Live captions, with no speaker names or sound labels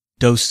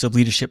Dose of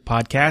Leadership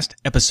Podcast,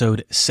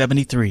 episode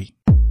 73.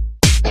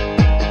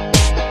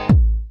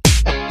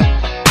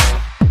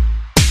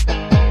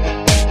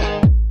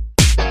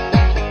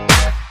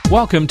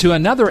 Welcome to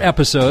another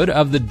episode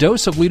of the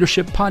Dose of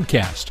Leadership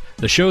Podcast,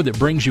 the show that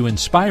brings you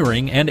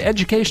inspiring and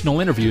educational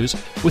interviews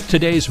with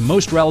today's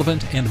most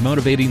relevant and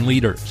motivating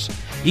leaders.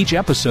 Each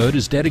episode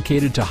is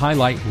dedicated to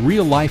highlight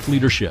real-life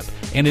leadership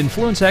and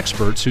influence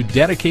experts who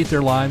dedicate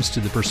their lives to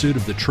the pursuit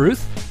of the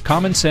truth,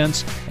 common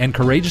sense, and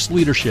courageous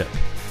leadership.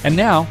 And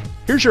now,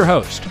 here's your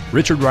host,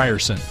 Richard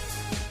Ryerson.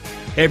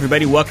 Hey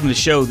everybody, welcome to the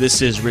show.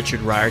 This is Richard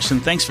Ryerson.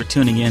 Thanks for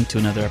tuning in to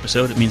another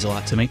episode. It means a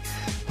lot to me.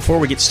 Before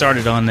we get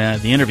started on the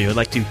interview, I'd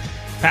like to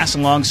pass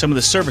along some of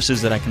the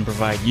services that I can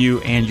provide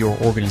you and your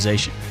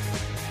organization.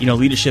 You know,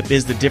 leadership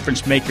is the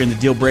difference maker and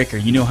the deal breaker.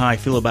 You know how I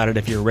feel about it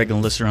if you're a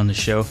regular listener on the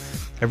show.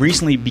 I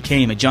recently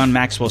became a John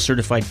Maxwell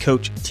certified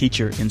coach,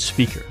 teacher, and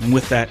speaker. And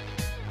with that,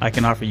 I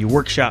can offer you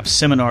workshops,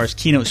 seminars,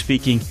 keynote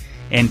speaking,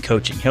 and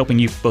coaching, helping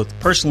you both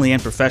personally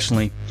and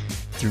professionally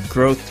through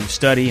growth, through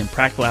study, and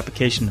practical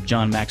application of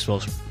John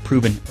Maxwell's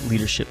proven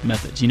leadership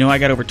methods. You know, I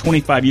got over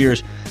 25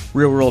 years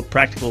real-world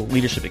practical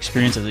leadership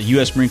experience as a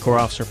U.S. Marine Corps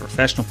officer,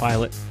 professional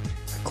pilot,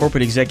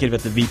 corporate executive at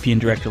the VP and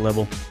director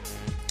level.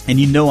 And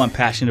you know I'm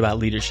passionate about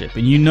leadership.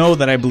 And you know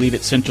that I believe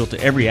it's central to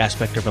every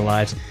aspect of our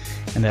lives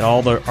and that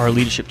all our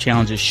leadership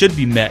challenges should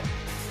be met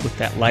with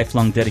that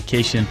lifelong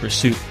dedication and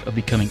pursuit of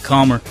becoming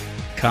calmer,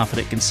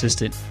 confident,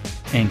 consistent,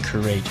 and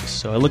courageous.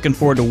 So I'm looking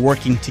forward to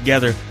working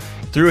together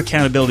through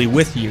accountability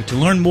with you. To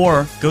learn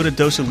more, go to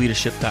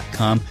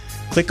doseofleadership.com,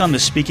 click on the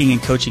speaking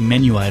and coaching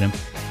menu item,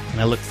 and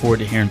I look forward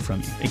to hearing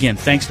from you. Again,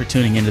 thanks for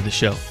tuning into the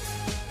show.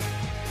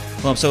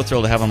 Well, I'm so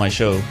thrilled to have on my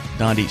show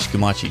Dondi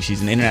Scumaci.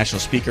 She's an international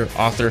speaker,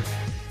 author,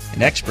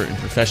 and expert in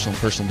professional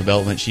and personal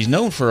development. She's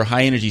known for her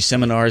high-energy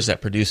seminars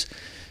that produce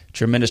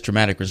tremendous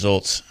dramatic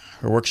results.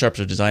 Her workshops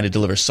are designed to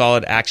deliver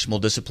solid, actionable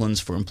disciplines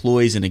for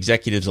employees and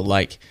executives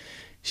alike.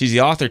 She's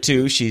the author,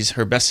 too. She's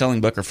her best-selling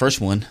book, her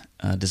first one,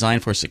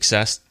 Designed for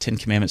Success, 10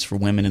 Commandments for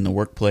Women in the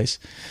Workplace.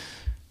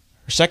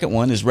 Her second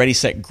one is Ready,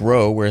 Set,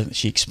 Grow, where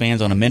she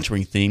expands on a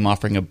mentoring theme,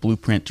 offering a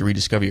blueprint to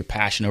rediscover your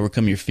passion,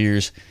 overcome your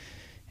fears,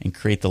 and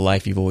create the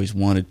life you've always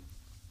wanted.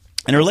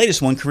 And her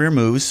latest one, Career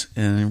Moves,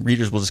 and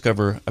readers will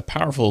discover a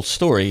powerful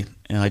story,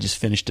 and I just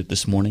finished it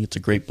this morning. It's a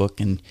great book,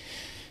 and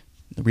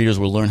the readers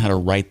will learn how to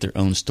write their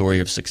own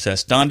story of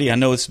success. Dondi, I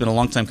know it's been a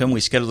long time coming.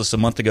 We scheduled this a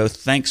month ago.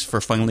 Thanks for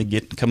finally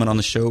coming on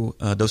the show,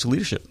 Dose of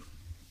Leadership.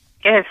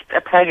 It's a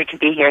pleasure to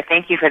be here.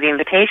 Thank you for the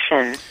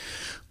invitation.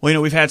 Well, you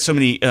know, we've had so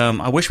many,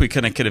 I wish we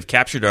could have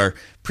captured our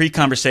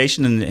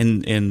pre-conversation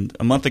in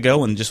a month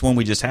ago and just one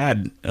we just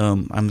had.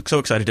 I'm so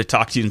excited to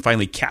talk to you and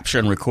finally capture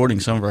and recording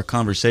some of our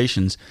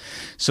conversations.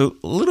 So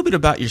a little bit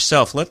about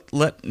yourself.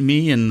 Let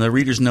me and the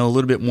readers know a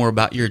little bit more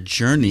about your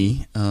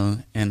journey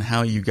and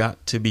how you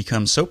got to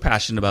become so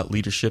passionate about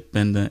leadership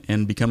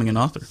and becoming an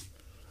author.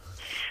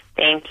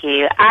 Thank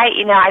you.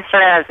 I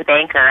started out as a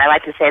banker. I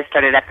like to say I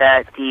started at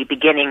the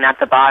beginning, not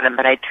the bottom,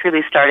 but I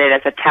truly started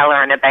as a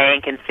teller in a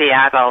bank in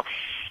Seattle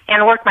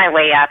and worked my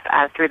way up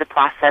through the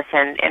process.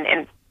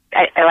 And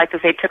I like to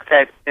say took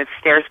the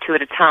stairs two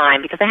at a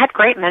time because I had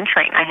great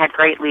mentoring. I had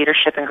great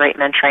leadership and great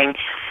mentoring.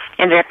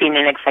 Ended up being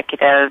an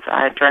executive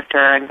director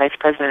and vice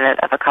president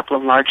of a couple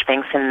of large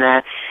banks in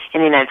the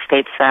United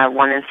States,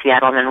 one in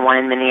Seattle and then one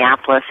in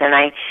Minneapolis.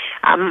 And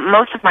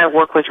most of my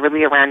work was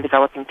really around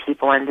developing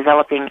people and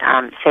developing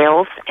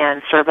sales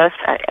and service,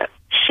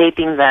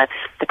 shaping the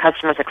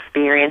customer's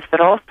experience, but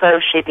also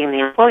shaping the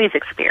employee's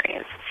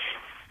experience.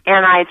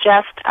 And I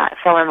just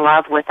fell in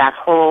love with that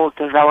whole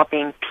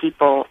developing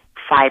people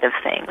side of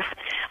things.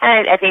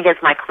 And I think as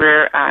my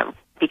career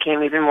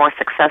became even more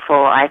successful,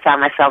 I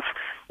found myself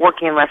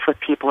working less with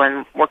people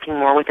and working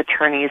more with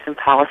attorneys and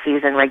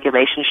policies and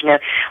regulations. You know,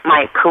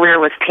 my career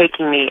was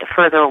taking me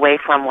further away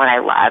from what I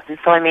loved. And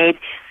so I made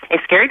a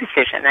scary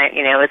decision.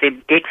 It was a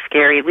big,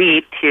 scary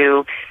leap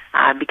to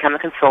become a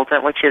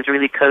consultant, which is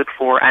really code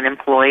for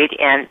unemployed,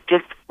 and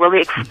just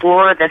really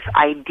explore this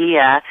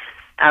idea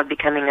of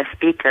becoming a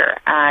speaker.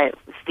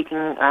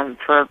 Speaking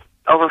for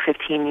over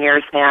 15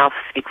 years now,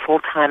 speak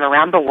full-time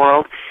around the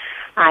world.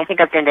 I think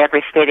I've been to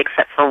every state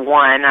except for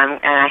one, and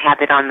I have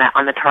it on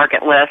the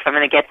target list. I'm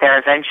going to get there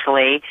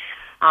eventually.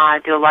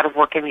 Do a lot of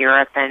work in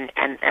Europe and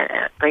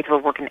great deal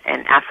of work in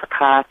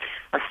Africa,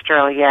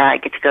 Australia. I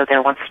get to go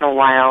there once in a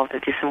while to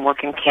do some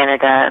work in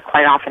Canada,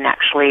 quite often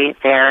actually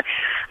there.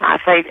 So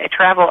I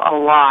travel a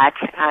lot.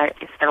 I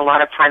spend a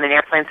lot of time in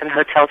airplanes and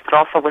hotels, but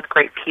also with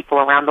great people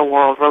around the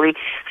world, really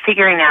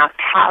figuring out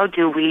how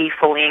do we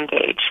fully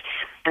engage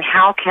and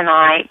how can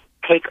I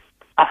take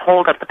a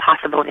hold of the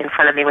possibility in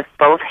front of me with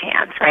both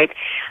hands, right?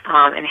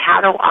 And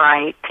how do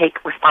I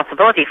take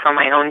responsibility for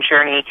my own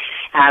journey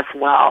as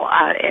well?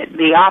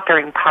 The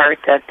authoring part,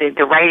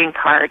 the writing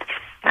part,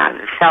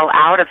 fell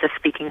out of the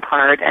speaking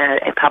part.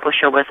 A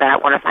publisher was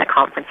at one of my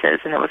conferences,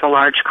 and it was a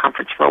large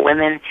conference for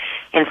women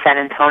in San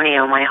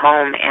Antonio, my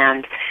home,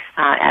 and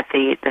at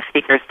the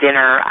speaker's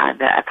dinner,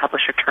 a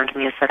publisher turned to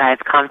me and said,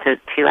 I've come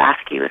to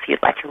ask you if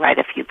you'd like to write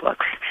a few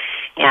books.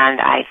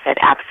 And I said,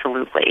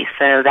 absolutely.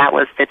 So that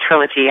was the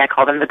trilogy. I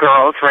call them the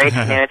girls, right?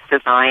 It's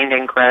Designed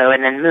and Grow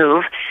and then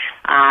Move.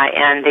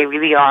 And they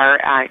really are,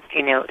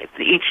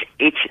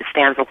 each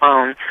stands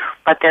alone.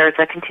 But there's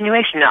a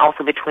continuation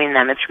also between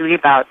them. It's really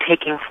about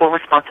taking full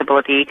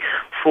responsibility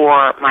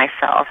for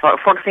myself.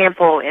 For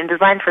example, in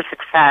Design for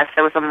Success,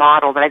 there was a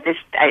model that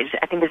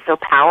I think is so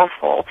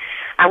powerful.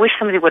 I wish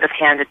somebody would have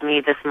handed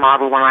me this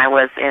model when I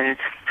was in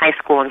high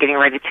school and getting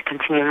ready to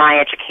continue my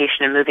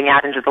education and moving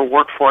out into the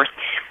workforce.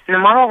 And the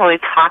model really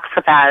talks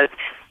about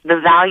the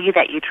value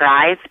that you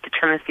drive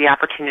determines the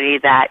opportunity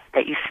that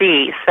you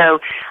see. So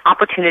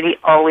opportunity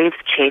always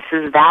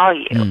chases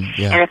value. And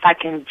if I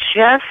can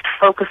just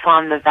focus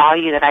on the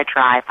value that I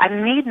drive, I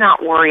need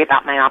not worry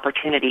about my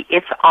opportunity.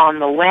 It's on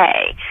the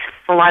way.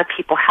 A lot of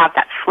people have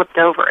that flipped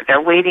over.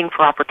 They're waiting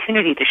for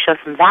opportunity to show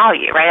some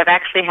value, right? I've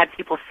actually had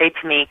people say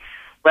to me,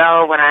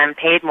 well, when I'm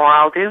paid more,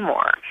 I'll do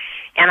more.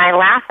 And I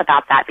laugh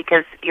about that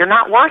because you're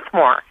not worth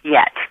more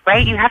yet,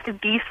 right? You have to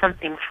be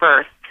something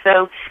first.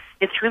 So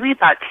it's really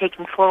about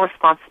taking full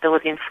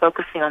responsibility and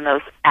focusing on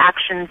those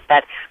actions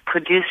that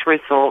produce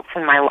results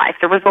in my life,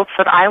 the results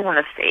that I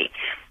want to see,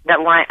 that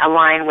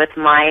align with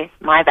my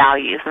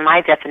values and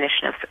my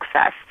definition of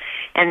success,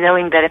 and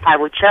knowing that if I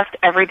would just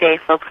every day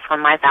focus on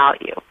my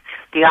value,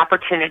 the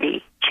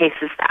opportunity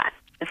chases that,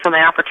 and so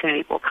my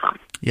opportunity will come.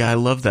 Yeah, I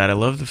love that. I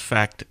love the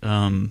fact,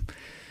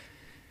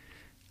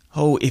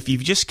 if you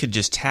just could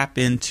just tap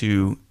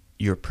into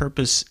your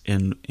purpose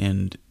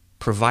and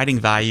providing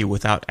value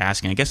without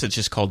asking. I guess it's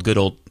just called good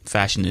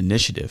old-fashioned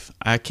initiative.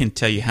 I can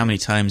tell you how many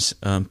times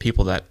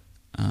people that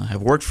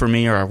have worked for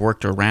me or I've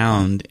worked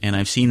around, and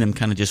I've seen them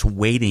kind of just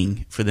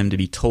waiting for them to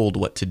be told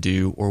what to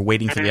do or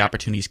waiting for the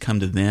opportunities to come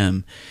to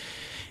them.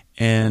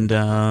 And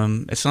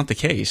it's not the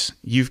case.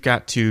 You've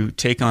got to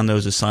take on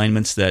those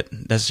assignments that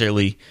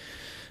necessarily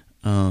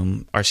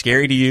are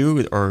scary to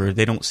you or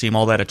they don't seem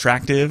all that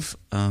attractive.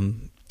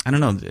 I don't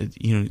know.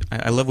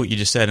 I love what you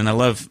just said, and I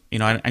love.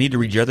 I need to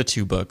read your other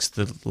two books.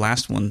 The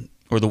last one,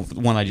 or the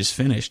one I just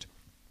finished.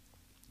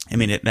 I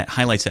mean, that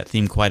highlights that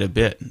theme quite a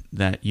bit.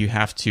 That you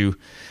have to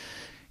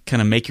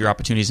kind of make your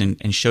opportunities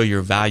and show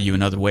your value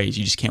in other ways.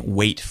 You just can't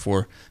wait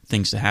for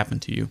things to happen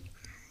to you.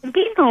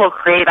 Being a little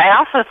creative. I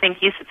also think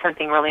you said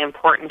something really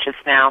important just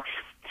now.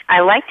 I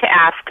like to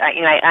ask,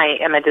 I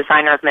am a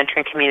designer of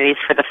mentoring communities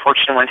for the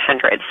Fortune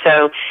 100.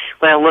 So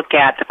when I look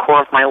at the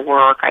core of my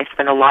work, I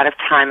spend a lot of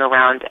time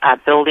around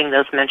building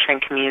those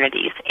mentoring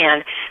communities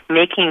and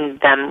making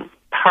them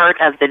part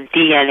of the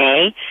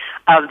DNA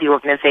of the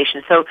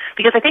organization. So,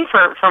 because I think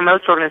for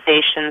most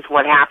organizations,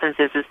 what happens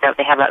is that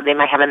they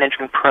might have a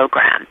mentoring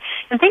program.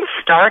 And things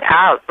start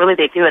out, really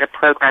they do at a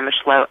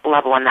programish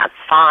level, and that's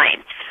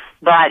fine.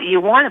 But you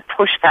want to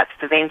push that to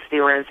the veins of the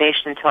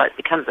organization until it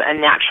becomes a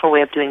natural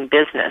way of doing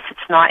business.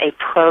 It's not a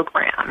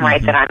program,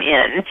 right, that I'm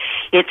in.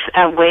 It's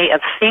a way of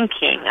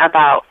thinking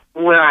about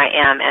where I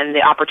am and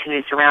the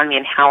opportunities around me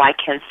and how I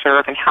can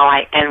serve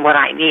and what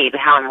I need,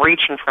 how I'm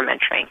reaching for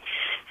mentoring.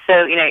 So,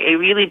 I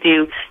really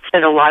do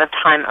spend a lot of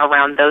time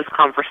around those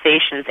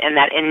conversations and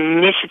that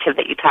initiative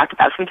that you talked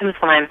about. Sometimes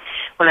when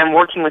I'm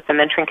working with the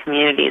mentoring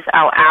communities,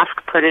 I'll ask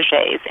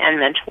protégés and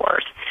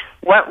mentors,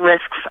 what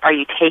risks are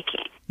you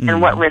taking? And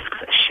what risks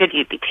should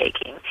you be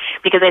taking?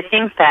 Because I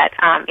think that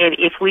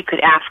if we could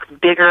ask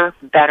bigger,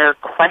 better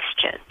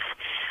questions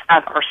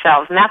of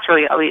ourselves, and that's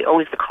really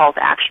always the call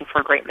to action for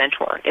a great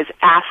mentor, is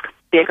ask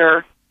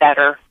bigger,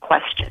 better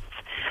questions.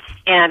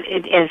 And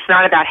it's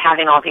not about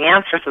having all the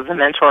answers as a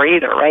mentor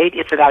either, right?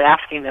 It's about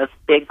asking those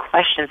big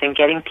questions and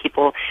getting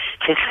people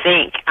to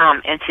think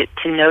and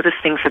to notice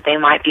things that they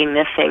might be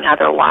missing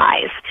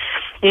otherwise.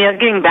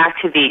 Getting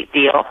back to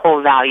the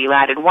whole value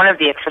added, one of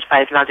the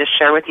exercises, and I'll just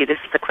share with you, this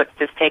is a quick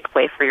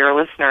takeaway for your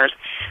listeners.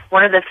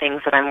 One of the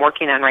things that I'm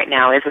working on right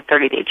now is a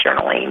 30-day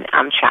journaling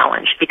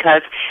challenge,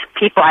 because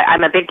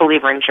I'm a big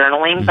believer in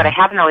journaling, but I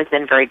haven't always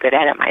been very good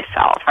at it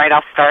myself, right?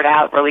 I'll start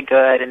out really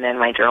good, and then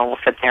my journal will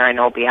sit there, and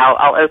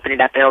I'll open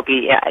it up, it'll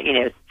be,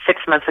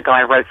 6 months ago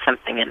I wrote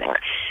something in there.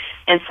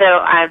 And so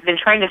I've been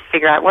trying to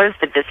figure out what is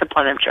the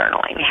discipline of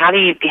journaling. How do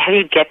you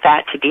get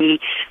that to be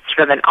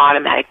sort of an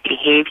automatic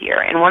behavior?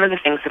 And one of the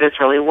things that has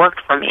really worked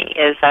for me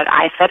is that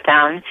I sat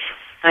down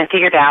and I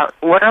figured out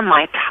what are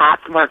my top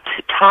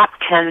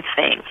 10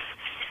 things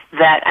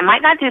that I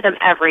might not do them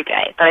every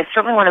day, but I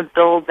certainly want to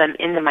build them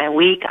into my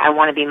week. I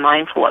want to be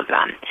mindful of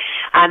them.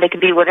 They could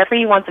be whatever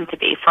you want them to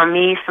be. For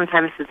me,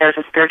 sometimes there's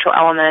a spiritual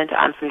element,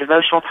 some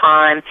devotional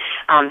time.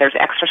 There's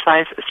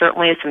exercise,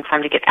 certainly some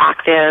time to get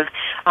active.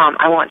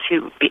 I want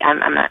to be.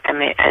 I'm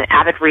an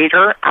avid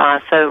reader,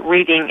 so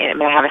reading.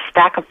 I have a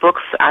stack of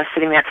books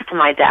sitting next to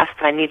my desk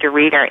that I need to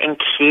read are in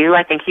queue.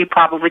 I think you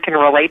probably can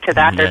relate to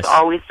that. Yes. There's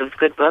always those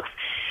good books.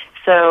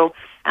 So.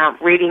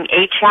 Reading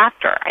a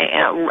chapter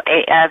of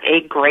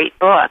a great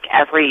book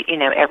every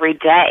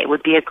day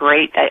would be a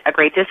great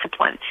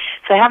discipline.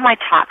 So I have my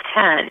top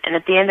 10, and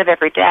at the end of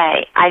every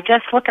day, I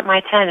just look at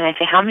my 10 and I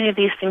say, how many of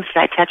these things did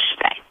I touch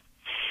today?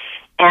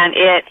 And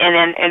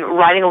then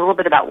writing a little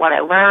bit about what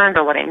I learned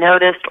or what I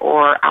noticed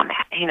or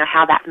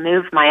how that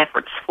moved my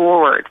efforts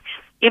forward,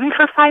 even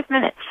for 5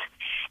 minutes.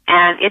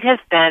 And it has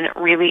been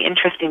really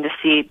interesting to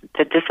see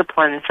the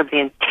discipline and sort of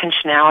the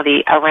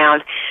intentionality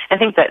around. I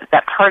think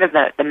that part of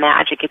the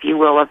magic, if you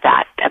will, of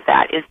that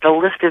is the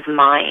list is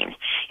mine.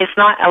 It's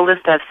not a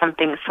list of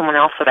something someone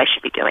else that I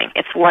should be doing.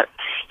 It's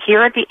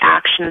here are the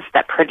actions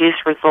that produce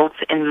results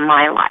in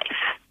my life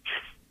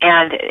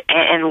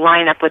and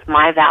line up with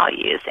my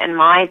values and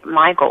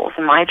my goals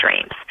and my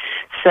dreams.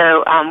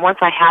 So once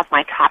I have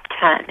my top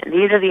 10,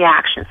 these are the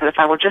actions that if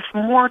I were just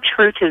more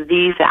true to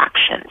these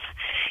actions,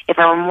 if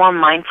I were more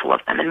mindful of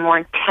them and more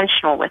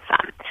intentional with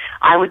them,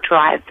 I would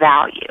drive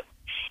value.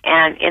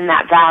 And in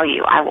that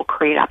value, I will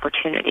create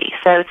opportunity.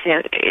 So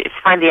it's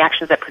find the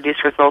actions that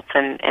produce results,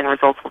 and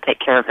results will take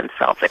care of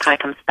themselves. It kind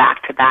of comes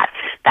back to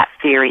that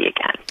theory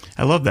again.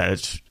 I love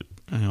that.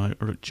 I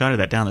jotted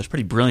that down. That's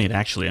pretty brilliant,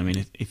 actually. I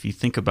mean, if you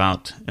think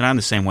about, and I'm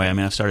the same way. I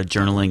mean, I've started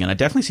journaling, and I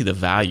definitely see the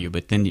value,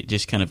 but then it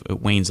just kind of it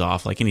wanes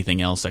off like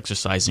anything else,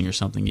 exercising or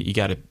something. You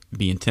got to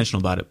be intentional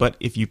about it. But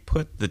if you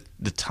put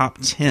the top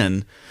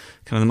 10,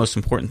 kind of the most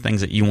important things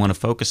that you want to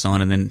focus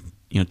on, and then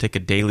take a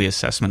daily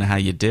assessment of how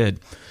you did.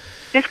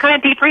 Just kind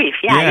of debrief.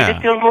 Yeah, you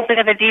just do a little bit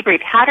of a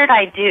debrief. How did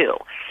I do?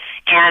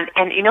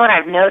 And you know what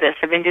I've noticed?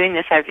 I've been doing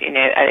this as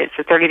it's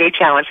a 30-day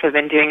challenge. So I've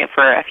been doing it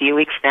for a few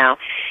weeks now.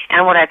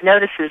 And what I've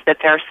noticed is that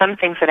there are some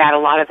things that add a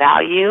lot of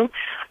value,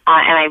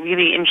 and I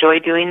really enjoy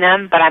doing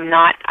them, but I'm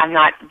not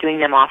doing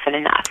them often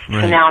enough.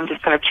 Right. So now I'm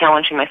just kind of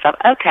challenging myself.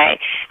 Okay,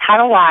 how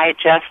do I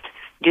just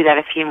do that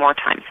a few more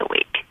times a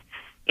week?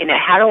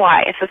 How do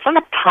I, if it's not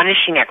a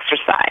punishing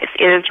exercise,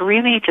 it is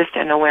really just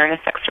an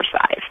awareness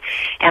exercise.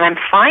 And I'm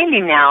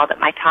finding now that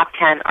my top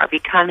 10 are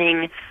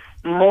becoming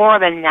more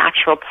of a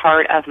natural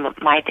part of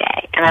my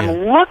day. And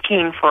I'm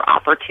looking for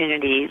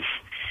opportunities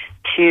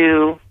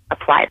to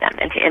apply them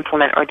and to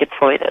implement or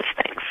deploy those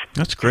things.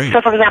 That's great.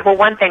 So, for example,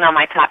 one thing on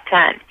my top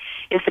 10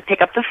 is to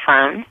pick up the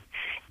phone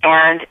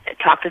and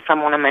talk to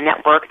someone in my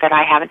network that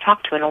I haven't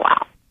talked to in a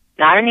while.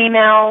 Not an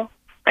email,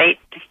 right?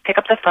 Just pick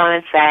up the phone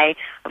and say,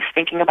 I was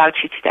thinking about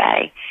you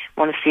today. I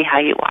want to see how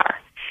you are.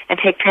 And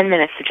take 10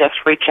 minutes to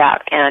just reach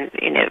out and,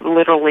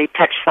 literally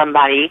touch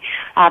somebody,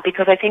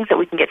 because I think that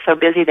we can get so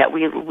busy that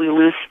we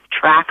lose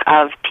track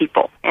of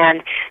people.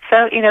 And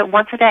so,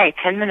 once a day,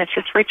 10 minutes,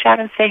 just reach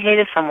out and say hey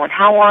to someone.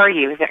 How are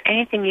you? Is there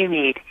anything you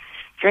need?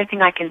 Is there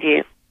anything I can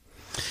do?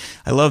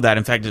 I love that.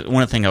 In fact,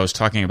 one of the things I was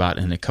talking about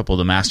in a couple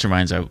of the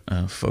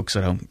masterminds, folks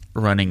that I'm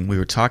running, we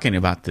were talking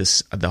about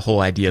this, the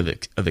whole idea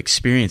of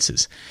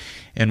experiences.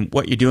 And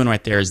what you're doing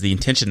right there is the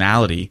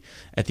intentionality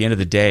at the end of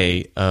the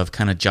day of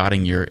kind of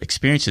jotting your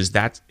experiences.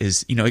 That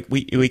is,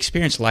 we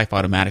experience life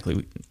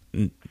automatically.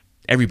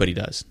 Everybody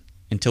does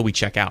until we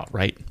check out,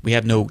 right? We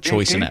have no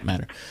choice in that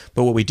matter.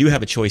 But what we do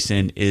have a choice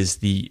in is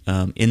the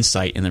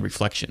insight and the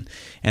reflection.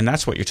 And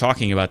that's what you're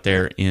talking about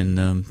there in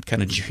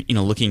kind of,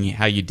 looking at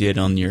how you did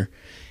on your,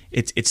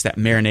 it's that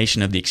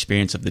marination of the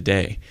experience of the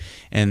day.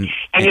 And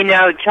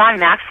John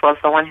Maxwell is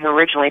the one who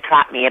originally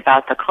taught me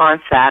about the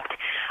concept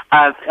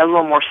of a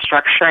little more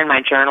structure in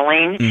my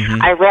journaling. Mm-hmm.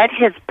 I read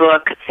his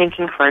book,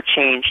 Thinking for a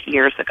Change,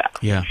 years ago.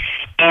 Yeah.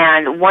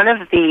 And one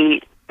of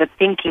the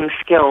thinking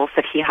skills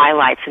that he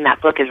highlights in that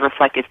book is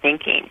reflective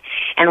thinking.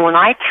 And when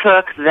I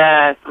took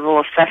the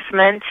little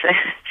assessment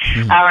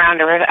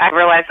around it, I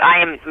realized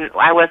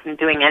I wasn't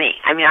doing any.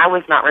 I mean, I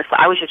was not.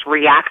 I was just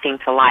reacting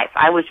to life.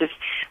 I was just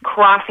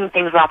crossing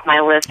things off my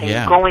list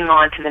and going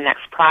on to the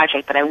next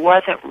project, but I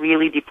wasn't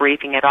really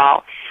debriefing at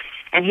all.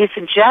 And he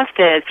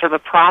suggested sort of a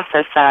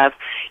process of,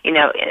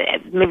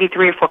 maybe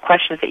 3 or 4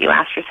 questions that you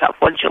ask yourself.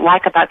 What did you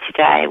like about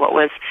today? What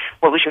was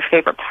your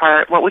favorite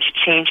part? What would you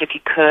change if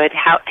you could?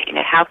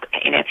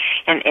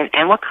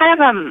 And what kind of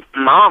a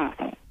mom,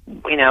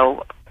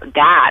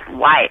 dad,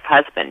 wife,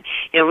 husband,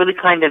 really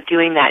kind of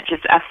doing that,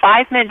 just a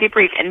 5-minute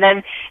debrief. And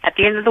then at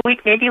the end of the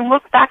week, maybe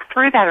look back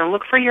through that and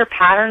look for your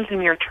patterns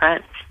and your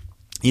trends.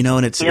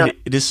 And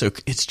it is so,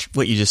 it's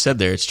what you just said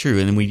there. It's true.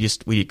 And then we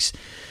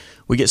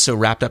get so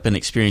wrapped up in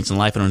experience in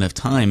life, I don't have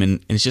time,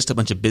 and it's just a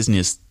bunch of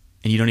business,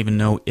 and you don't even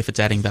know if it's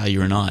adding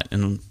value or not.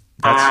 And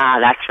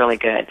that's really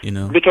good.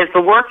 Because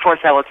the workforce,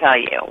 I will tell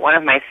you, one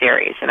of my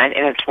theories, and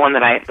it's one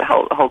that I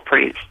hold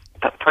pretty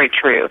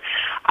true, is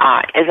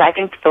I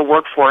think the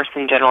workforce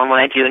in general, and when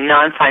I do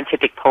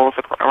non-scientific polls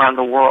around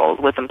the world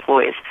with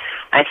employees,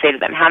 I say to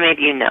them, how many of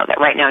you know that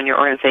right now in your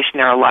organization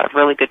there are a lot of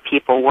really good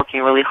people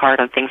working really hard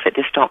on things that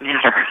just don't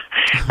matter,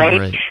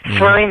 right?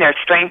 Throwing their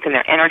strength and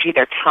their energy,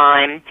 their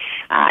time,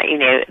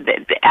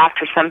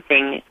 after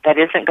something that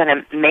isn't going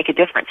to make a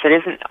difference, that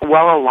isn't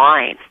well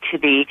aligned to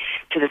the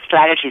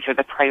strategies or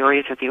the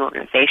priorities of the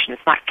organization.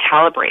 It's not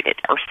calibrated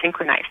or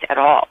synchronized at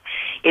all.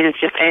 It is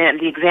just, and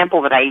the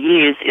example that I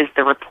use is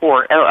the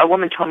report. A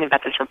woman told me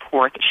about this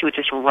report that she would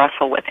just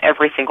wrestle with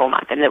every single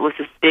month, and it was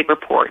this big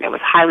report, and it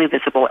was highly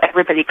visible.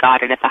 Everybody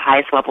got it at the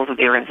highest levels of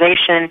the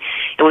organization.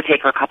 It would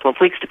take her a couple of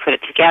weeks to put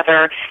it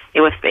together. It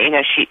was,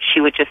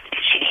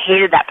 she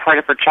hated that part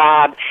of her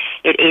job.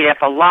 It ate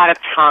up a lot of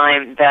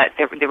time.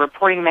 The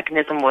reporting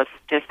mechanism was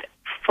just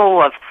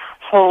full of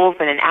holes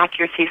and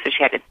inaccuracies, so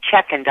she had to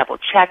check and double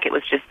check. It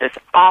was just this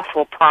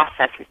awful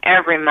process, and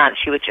every month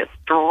she would just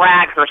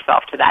drag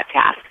herself to that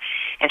task.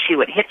 and she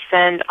would hit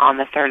send on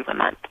the 3rd of the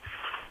month.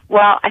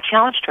 Well, I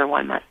challenged her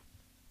one month.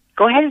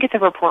 Go ahead and get the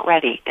report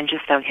ready and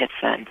just don't hit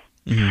send.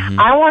 Mm-hmm.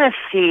 I want to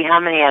see how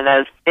many of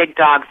those big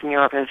dogs in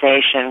your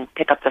organization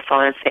pick up the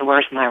phone and say,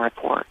 where's my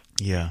report?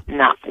 Yeah.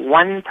 Not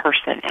one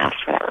person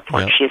asked for that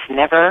report. Yep. She's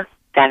never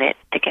done it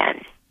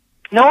again.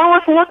 No one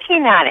was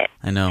looking at it.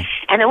 I know.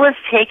 And it was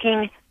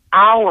taking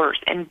hours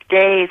and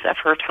days of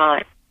her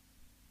time.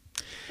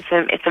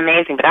 It's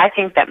amazing, but I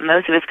think that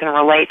most of us can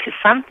relate to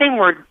something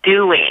we're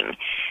doing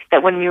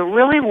that when you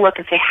really look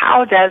and say,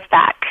 how does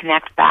that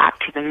connect back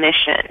to the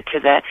mission, to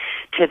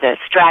the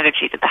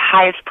strategy, to the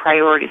highest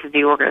priorities of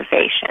the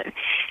organization?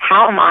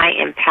 How am I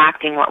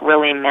impacting what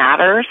really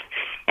matters?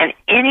 And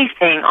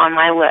anything on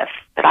my list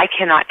that I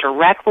cannot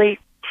directly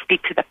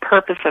speak to the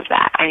purpose of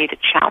that, I need to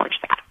challenge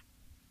that.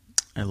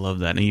 I love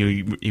that. And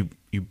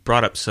you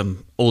brought up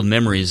some old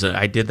memories.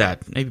 I did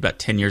that maybe about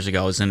 10 years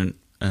ago. I was in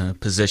a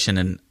position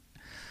and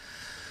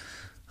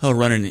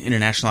run an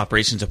international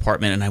operations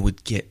department, and I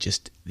would get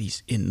just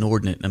these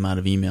inordinate amount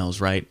of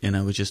emails, right? And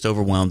I was just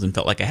overwhelmed and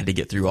felt like I had to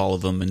get through all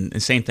of them.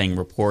 And same thing,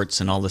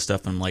 reports and all this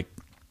stuff. I'm like,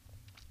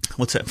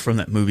 what's that from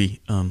that movie,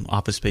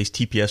 Office Space,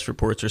 TPS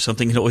reports or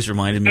something? It always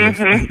reminded me of,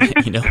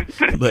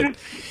 But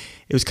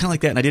it was kind of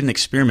like that, and I did an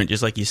experiment,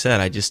 just like you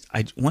said.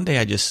 One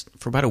day,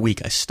 for about a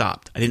week, I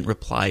stopped. I didn't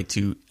reply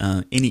to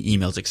any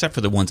emails except for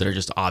the ones that are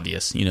just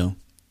obvious,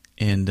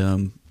 And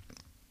it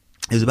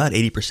was about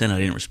 80% I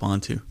didn't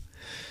respond to.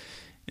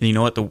 And you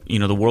know what?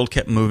 The world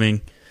kept moving.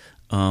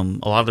 A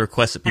lot of the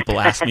requests that people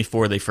asked me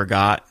for, they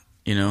forgot.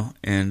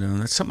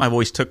 And that's something I've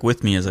always took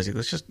with me. Is I said,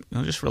 let's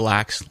just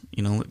relax.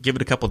 Give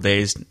it a couple of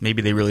days.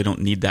 Maybe they really don't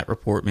need that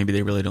report. Maybe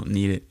they really don't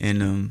need it.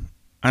 And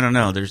I don't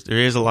know. There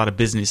is a lot of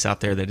business out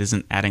there that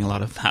isn't adding a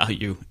lot of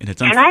value, and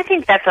I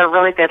think that's a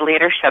really good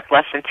leadership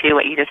lesson too.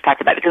 What you just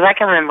talked about, because I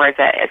can remember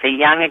as a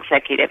young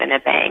executive in a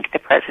bank, the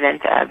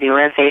president of the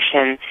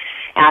organization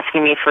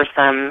asking me for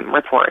some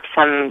reports,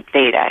 some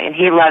data, and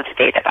he loved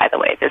data. By the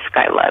way, this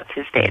guy loved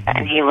his data,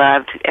 and he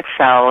loved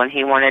Excel, and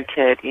he wanted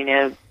to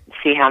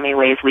see how many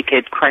ways we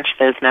could crunch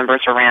those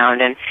numbers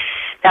around, and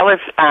that was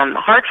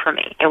hard for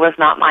me. It was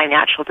not my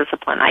natural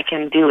discipline. I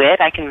can do it.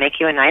 I can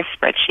make you a nice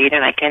spreadsheet,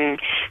 and I can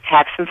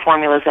have some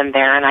formulas in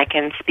there, and I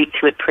can speak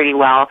to it pretty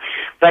well,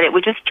 but it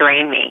would just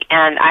drain me.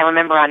 And I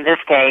remember on this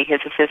day,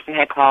 his assistant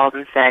had called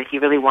and said he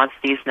really wants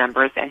these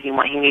numbers, and he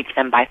needs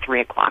them by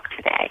 3 o'clock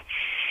today.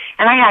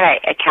 And I had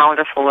a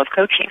calendar full of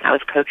coaching. I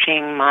was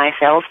coaching my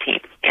sales team,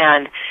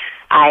 and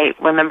I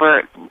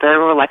remember very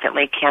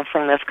reluctantly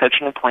canceling those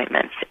coaching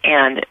appointments,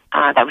 and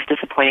that was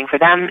disappointing for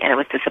them, and it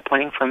was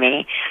disappointing for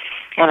me.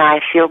 And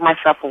I sealed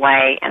myself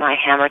away, and I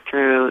hammered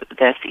through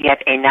this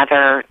yet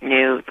another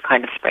new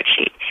kind of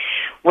spreadsheet.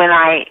 When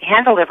I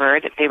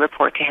hand-delivered the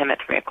report to him at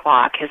 3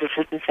 o'clock, his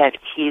assistant said,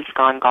 he's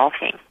gone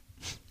golfing.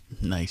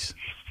 Nice.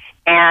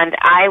 And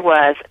I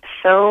was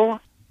so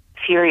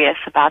furious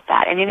about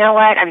that. And you know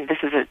what? I mean, this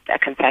is a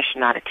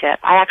confession, not a tip.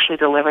 I actually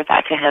delivered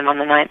that to him on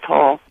the 9th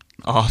hole.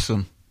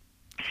 Awesome.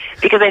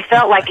 Because I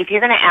felt like if you're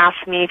going to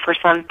ask me for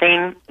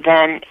something,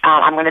 then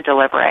I'm going to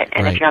deliver it.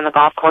 And right. If you're on the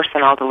golf course,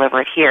 then I'll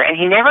deliver it here. And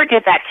he never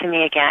did that to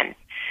me again.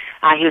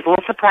 He was a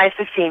little surprised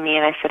to see me,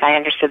 and I said I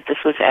understood this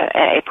was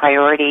a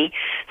priority,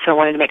 so I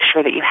wanted to make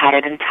sure that you had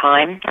it in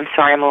time. I'm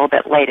sorry I'm a little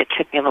bit late. It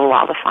took me a little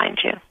while to find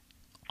you.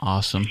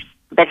 Awesome.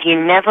 But he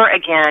never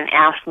again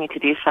asked me to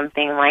do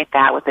something like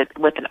that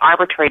with an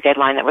arbitrary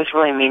deadline that was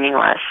really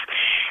meaningless.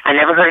 I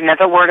never heard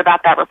another word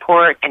about that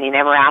report, and he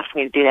never asked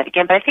me to do that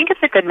again. But I think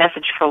it's a good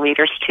message for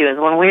leaders, too, is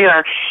when we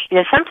are,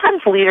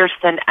 sometimes leaders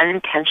send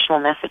unintentional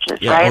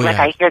messages, right? Oh, like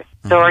yeah. I hear the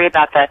story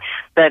about the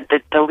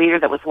leader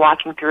that was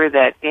walking through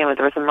there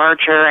was a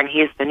merger, and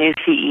he's the new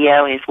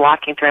CEO, and he's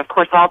walking through. And of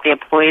course, all the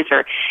employees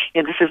are,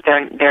 this is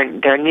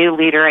their new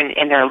leader,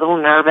 and they're a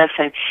little nervous,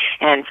 and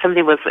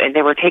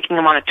they were taking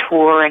him on a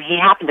tour, and he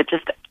happened to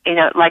just, it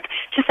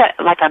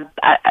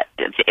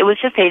was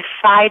just a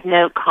side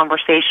note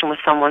conversation with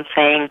someone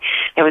saying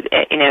there was,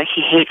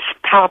 he hates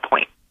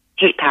PowerPoint.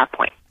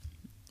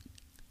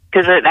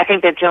 Because I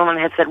think the gentleman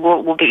had said,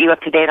 we'll get you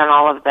up to date on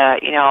all of the,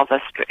 all the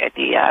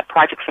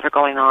projects that are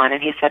going on,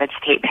 and he said, I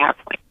just hate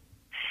PowerPoint.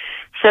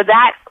 So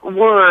that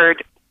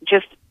word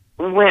just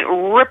went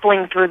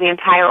rippling through the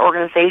entire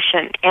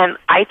organization, and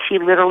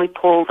IT literally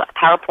pulled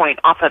PowerPoint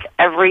off of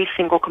every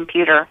single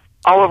computer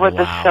all over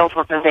the sales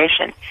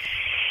organization.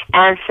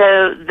 And so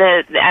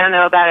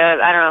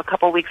a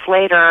couple of weeks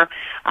later,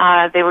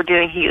 they were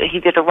doing,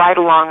 he did a ride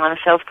along on a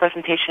sales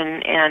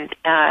presentation, and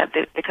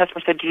the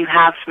customer said, do you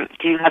have some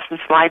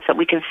slides that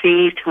we can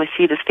see? Can we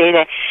see this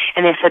data?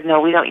 And they said,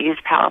 no, we don't use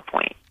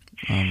PowerPoint.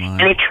 Oh,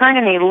 my. And he turned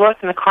and he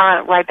looked in the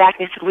car right back,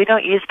 and he said, we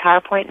don't use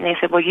PowerPoint. And they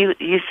said, well, you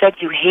said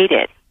you hate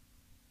it.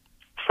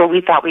 So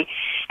we thought and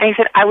he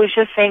said, I was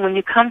just saying, when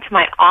you come to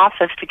my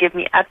office to give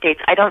me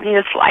updates, I don't need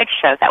a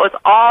slideshow. That was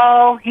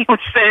all he was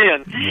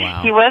saying.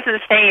 Wow. He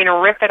wasn't saying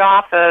rip it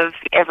off of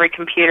every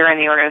computer in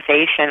the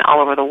organization all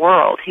over the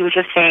world. He was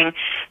just saying,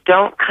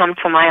 don't come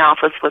to my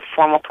office with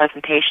formal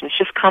presentations.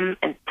 Just come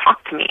and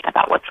talk to me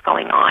about what's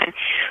going on.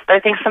 But I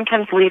think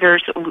sometimes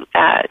leaders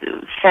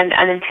send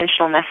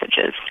unintentional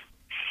messages.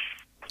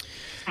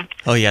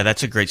 Oh, yeah,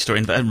 that's a great story.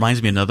 And that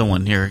reminds me of another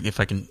one here, if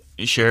I can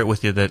share it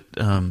with you, that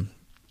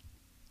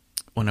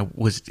when I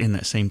was in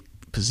that same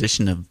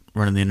position of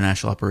running the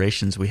international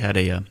operations, we had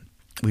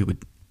we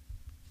would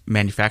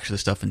manufacture the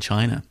stuff in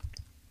China.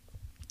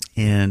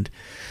 And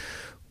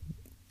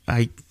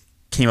I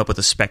came up with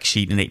a spec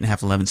sheet, an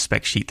 8.511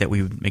 spec sheet that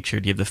we would make sure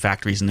to give the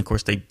factories. And, of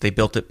course, they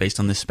built it based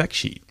on this spec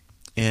sheet.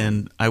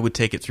 And I would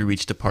take it through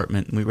each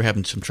department. And we were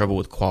having some trouble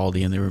with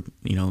quality, and they were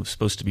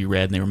supposed to be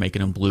red, and they were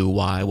making them blue.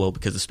 Why? Well,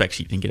 because the spec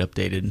sheet didn't get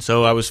updated. And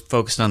so I was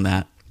focused on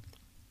that.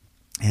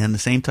 And the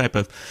same type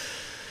of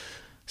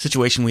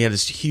situation, we had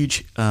this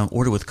huge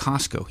order with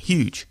Costco,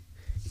 huge.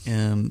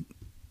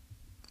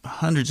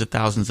 Hundreds of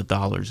thousands of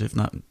dollars, if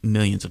not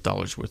millions of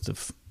dollars worth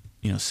of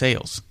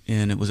sales,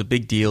 and it was a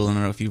big deal. And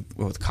I don't know if you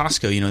were with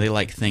Costco, they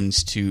like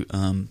things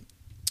to.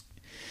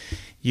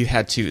 You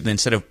had to,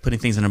 instead of putting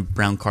things in a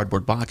brown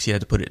cardboard box, you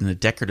had to put it in a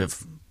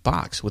decorative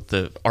box with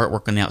the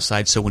artwork on the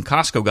outside. So when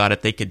Costco got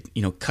it, they could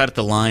cut at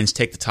the lines,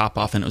 take the top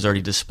off, and it was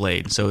already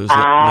displayed. So it was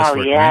less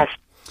work. Yes.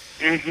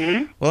 Right?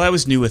 Mm-hmm. Well, I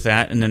was new with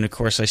that, and then of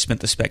course I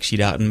spent the spec sheet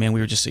out, and man, we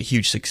were just a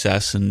huge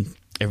success, and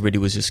everybody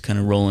was just kind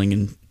of rolling,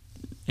 and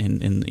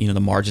the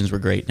margins were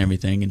great and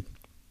everything. And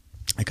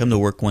I come to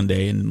work one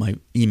day, and my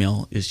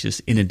email is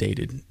just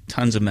inundated,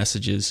 tons of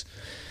messages,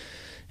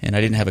 and I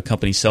didn't have a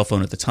company cell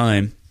phone at the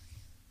time.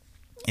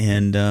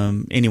 And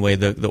anyway,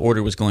 the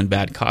order was going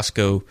bad.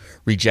 Costco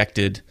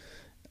rejected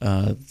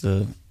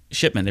the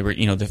shipment. They were,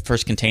 the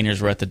first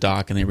containers were at the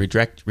dock, and they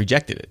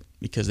rejected it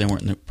because they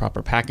weren't in the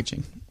proper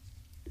packaging,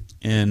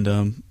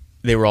 and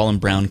they were all in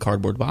brown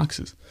cardboard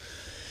boxes.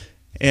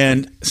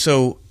 And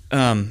so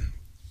I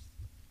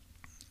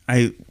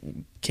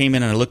came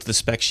in and I looked at the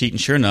spec sheet,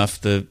 and sure enough,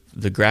 the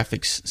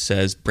graphics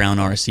says brown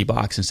RSC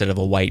box instead of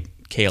a white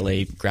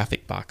KLA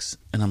graphic box.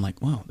 And I'm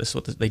like, wow, this is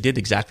what they did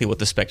exactly what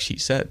the spec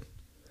sheet said.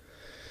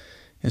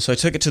 And so I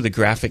took it to the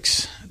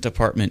graphics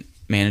department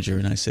manager,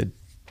 and I said,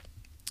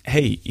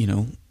 hey,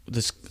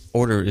 this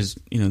order is,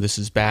 this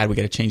is bad. We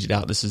got to change it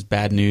out. This is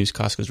bad news.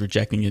 Costco's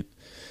rejecting it.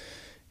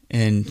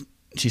 And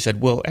she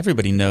said, well,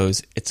 everybody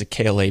knows it's a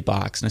KLA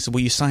box. And I said,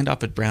 well, you signed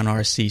off at brown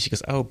RSC. She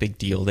goes, oh, big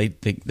deal.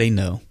 They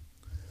know.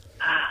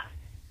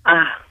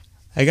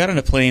 I got on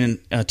a plane,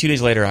 and 2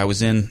 days later I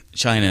was in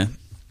China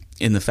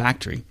in the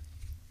factory,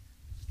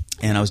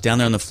 and I was down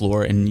there on the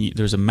floor, and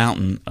there's a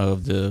mountain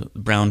of the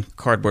brown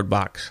cardboard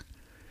box,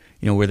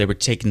 where they were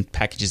taking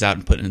packages out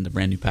and putting it in the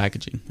brand new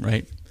packaging,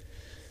 right?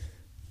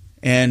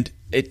 And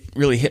it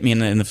really hit me,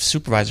 and the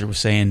supervisor was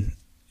saying,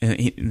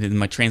 and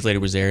my translator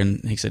was there,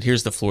 and he said,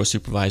 here's the floor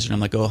supervisor. And I'm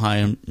like, oh, hi,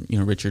 I'm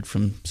Richard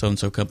from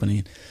so-and-so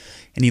company.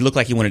 And he looked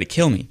like he wanted to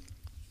kill me.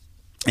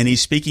 And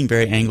he's speaking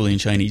very angrily in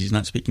Chinese. He's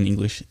not speaking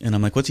English. And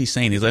I'm like, what's he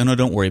saying? He's like, no,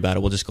 don't worry about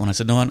it. We'll just go on. I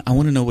said, no, I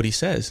want to know what he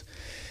says.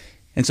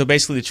 And so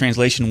basically the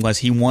translation was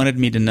he wanted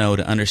me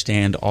to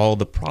understand all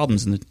the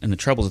problems and the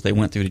troubles that they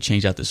went through to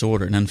change out this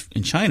order. And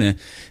in China,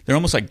 they're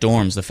almost like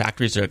dorms. The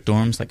factories are like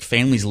dorms. Like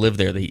families live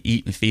there. They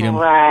eat and feed them.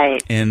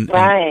 Right. And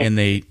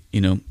they,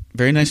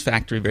 very nice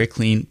factory, very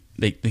clean.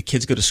 The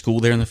kids go to school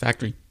there in the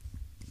factory.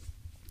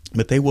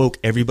 But they woke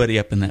everybody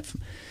up in that.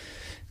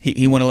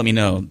 He wanted to let me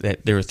know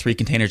that there were 3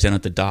 containers down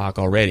at the dock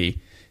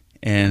already,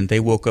 and they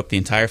woke up the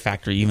entire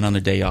factory, even on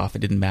their day off. It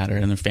didn't matter.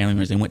 And their family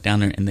members, they went down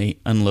there and they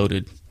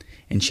unloaded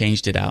and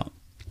changed it out.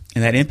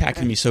 And that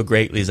impacted me so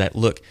greatly is that,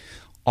 look,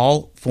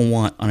 all for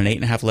one, on an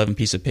 8.511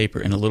 piece of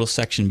paper in a little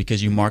section,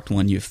 because you marked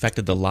one, you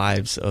affected the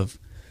lives of,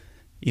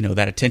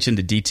 that attention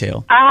to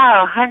detail.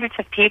 Oh, hundreds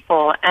of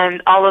people,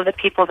 and all of the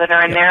people that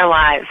are in their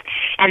lives.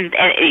 And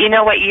you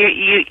know what,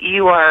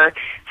 you are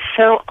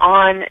so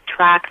on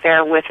track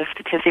there with a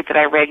statistic that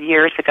I read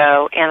years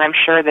ago, and I'm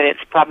sure that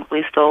it's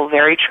probably still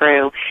very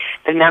true.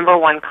 The number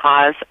one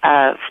cause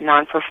of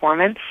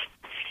non-performance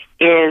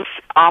is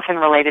often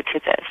related to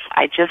this.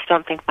 I just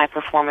don't think my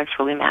performance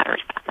really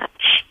matters that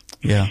much.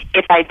 Yeah.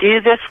 If I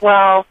do this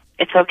well,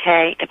 it's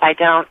okay. If I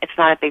don't, it's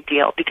not a big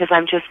deal, because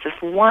I'm just this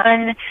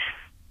one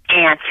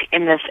ant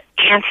in this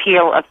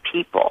anthill of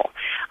people.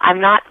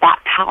 I'm not that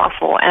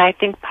powerful. And I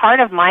think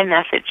part of my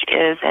message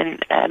is,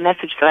 and a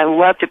message that I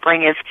love to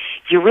bring is,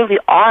 you really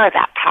are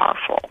that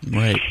powerful.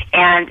 Right.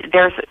 And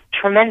there's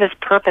tremendous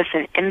purpose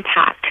and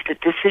impact to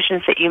the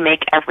decisions that you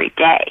make every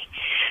day.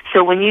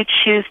 So when you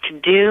choose to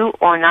do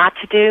or not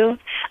to do,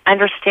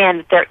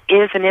 understand that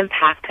there is an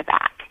impact to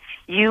that.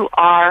 You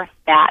are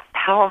that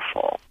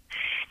powerful.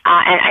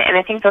 And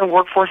I think the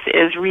workforce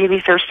is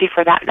really thirsty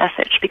for that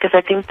message, because I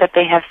think that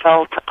they have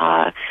felt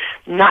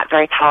not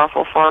very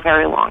powerful for a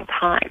very long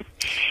time.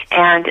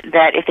 And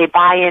that if they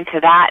buy into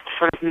that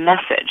sort of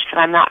message, that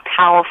I'm not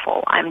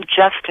powerful, I'm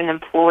just an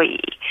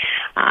employee.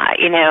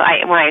 When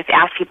I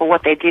ask people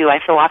what they do,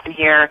 I so often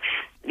hear,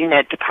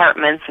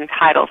 departments and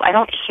titles. I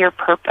don't hear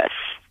purpose.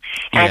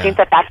 And I think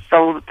that that's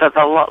the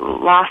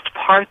lost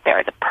part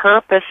there, the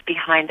purpose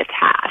behind the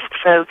task.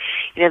 So,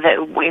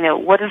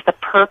 what is the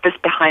purpose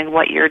behind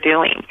what you're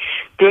doing?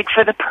 Dig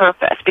for the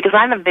purpose, because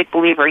I'm a big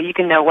believer. You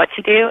can know what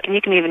to do, and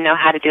you can even know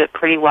how to do it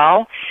pretty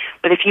well.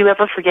 But if you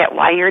ever forget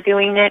why you're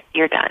doing it,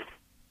 you're done.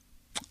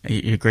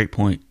 A great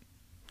point.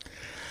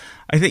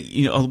 I think,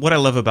 what I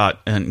love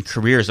about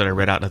careers that I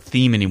read out, a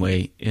theme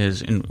anyway,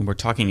 is, and we're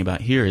talking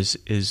about here is,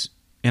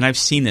 and I've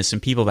seen this,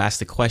 and people have asked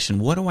the question,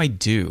 what do I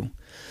do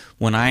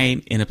when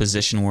I'm in a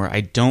position where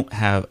I don't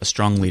have a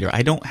strong leader?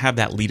 I don't have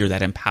that leader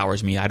that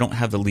empowers me. I don't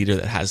have the leader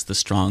that has the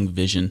strong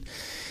vision.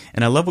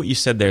 And I love what you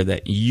said there,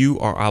 that you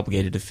are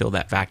obligated to fill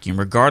that vacuum,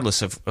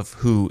 regardless of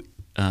who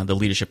the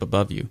leadership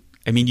above you.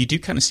 I mean, you do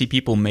kind of see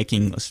people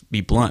let's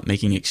be blunt,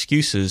 making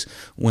excuses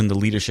when the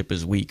leadership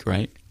is weak,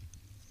 right?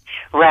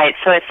 Right.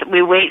 So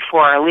we wait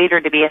for our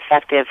leader to be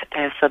effective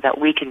so that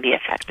we can be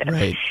effective.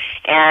 Right.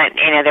 And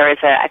there is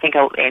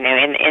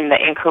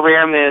in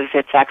career moves,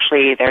 it's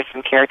actually, there's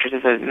some characters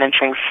as a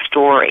mentoring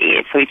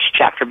story. So each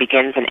chapter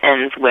begins and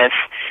ends with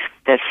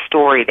the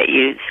story that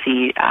you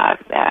see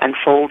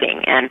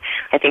unfolding. And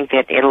I think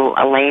that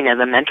Elena,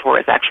 the mentor,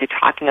 is actually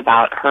talking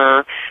about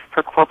her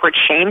corporate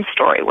shame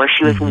story, where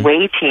she was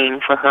waiting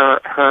for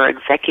her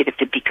executive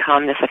to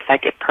become this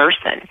effective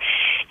person,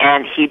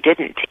 and he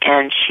didn't.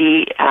 And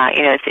she,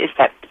 it's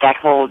that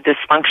whole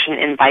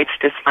dysfunction invites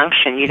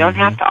dysfunction. You don't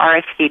have to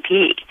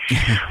RSVP.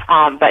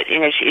 But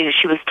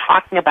she was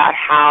talking about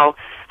how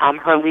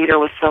her leader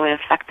was so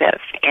ineffective,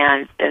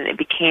 and it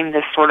became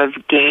this sort of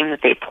game that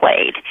they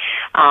played.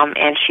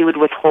 And she would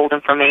withhold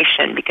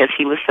information because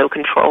he was so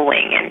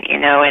controlling,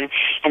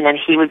 and then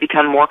he would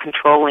become more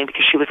controlling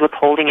because she was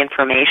withholding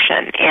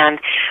information. And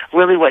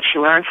really, what she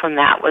learned from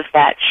that was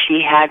that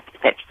she had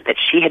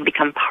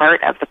become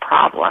part of the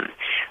problem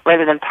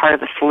rather than part of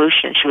the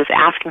solution. She was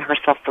asking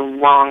herself the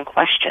wrong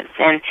questions.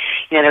 And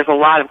there's a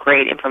lot of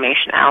great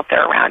information out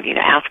there around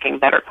asking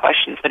better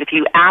questions. But if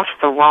you ask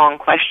the wrong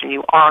question,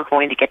 you are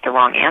going to get the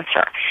wrong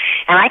answer.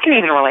 And I can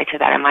even relate to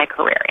that in my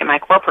career, in my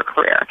corporate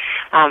career,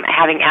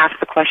 having asked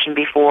the question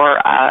before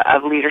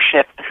of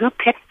leadership, who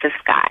picked this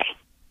guy?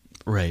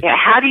 Right.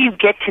 How do you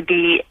get to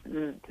be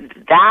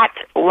that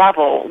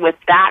level with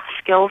that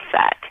skill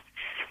set?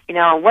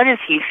 What is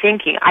he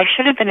thinking? I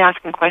should have been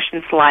asking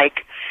questions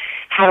like,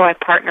 how do I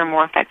partner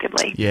more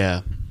effectively?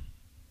 Yeah.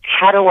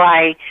 How do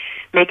I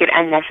make it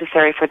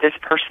unnecessary for this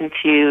person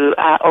to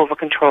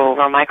over-control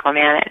or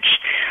micromanage?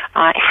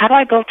 How do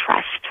I build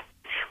trust?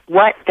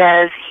 What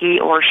does he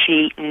or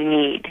she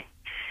need?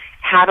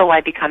 How do I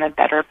become a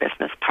better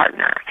business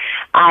partner?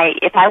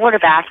 If I would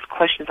have asked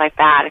questions like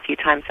that a few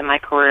times in my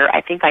career,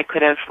 I think I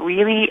could have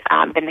really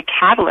been the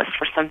catalyst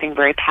for something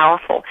very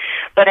powerful.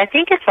 But I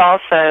think it's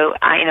also,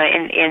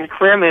 in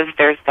career moves,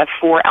 there's the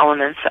 4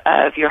 elements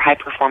of your high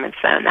performance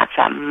zone. That's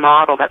a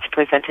model that's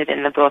presented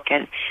in the book,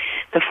 and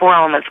the 4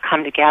 elements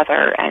come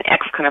together, and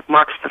X kind of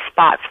marks the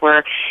spots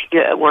where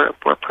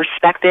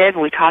perspective.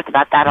 We talked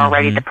about that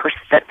already. That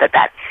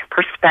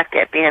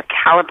perspective,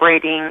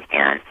 calibrating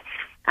and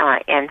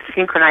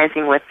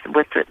synchronizing with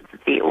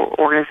the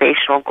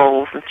organizational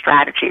goals and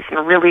strategies,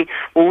 and really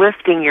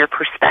lifting your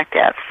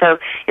perspective. So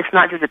it's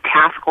not just a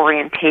task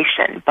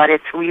orientation, but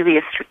it's really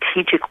a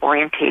strategic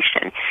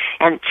orientation,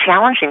 and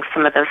challenging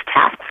some of those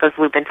tasks, as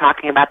we've been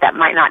talking about, that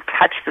might not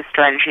touch the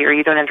strategy or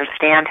you don't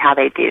understand how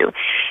they do.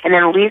 And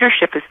then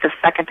leadership is the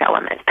second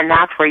element, and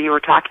that's where you were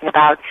talking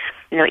about,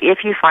 if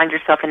you find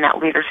yourself in that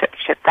leadership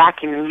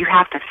vacuum, you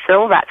have to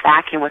fill that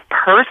vacuum with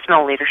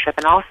personal leadership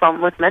and also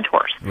with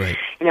mentors. Right.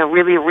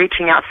 Really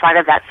reaching outside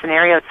of that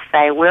scenario to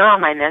say, where are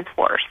my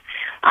mentors?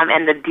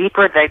 And the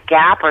deeper the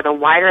gap or the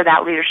wider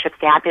that leadership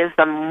gap is,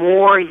 the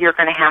more you're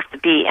going to have to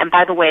be. And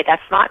by the way,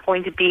 that's not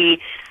going to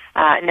be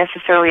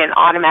necessarily an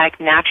automatic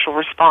natural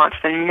response.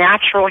 The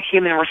natural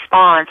human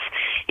response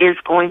is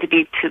going to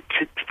be to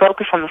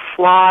focus on the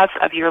flaws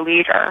of your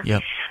leader.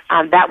 Yep.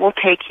 That will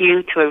take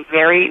you to a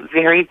very,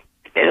 very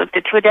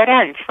to a dead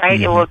end, right?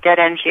 It will dead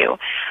end you.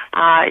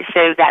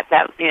 So that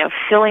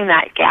filling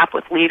that gap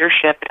with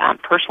leadership,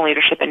 personal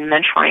leadership, and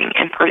mentoring,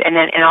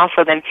 and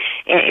also then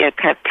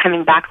kind of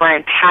coming back around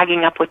and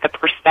tagging up with the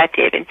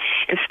perspective and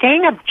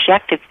staying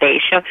objective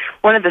based.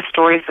 One of the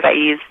stories that I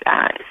use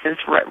since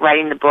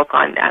writing the book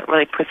on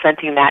really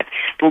presenting that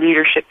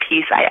leadership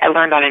piece, I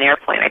learned on an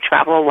airplane. I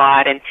travel a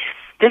lot, and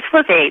this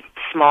was a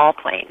small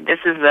plane. This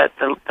is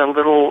the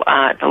little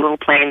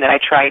plane that I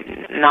try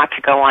not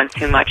to go on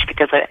too much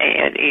because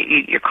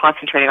you're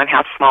concentrating on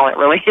how small it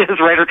really is,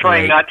 right? Or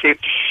trying not to.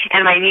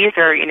 And my knees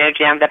are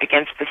jammed up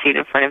against the seat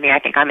in front of me. I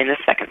think I'm in the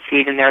second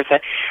seat, and there's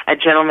a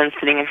gentleman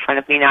sitting in front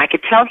of me. Now I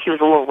could tell he was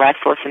a little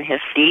restless in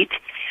his seat.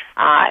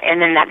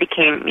 And then that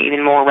became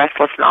even more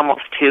restless and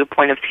almost to a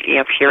point of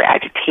pure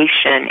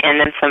agitation. And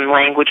then some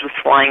language was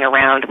flying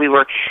around. We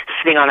were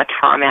sitting on a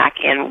tarmac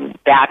in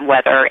bad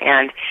weather,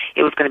 and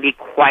it was going to be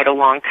quite a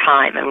long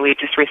time. And we had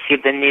just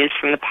received the news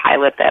from the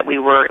pilot that we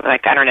were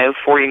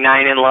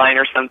 49 in line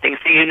or something.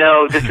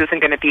 So this isn't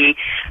going to be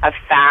a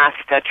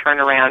fast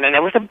turnaround. And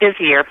it was a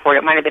busy airport.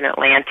 It might have been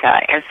Atlanta.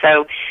 And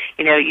so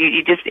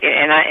you just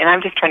and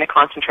I'm just trying to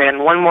concentrate on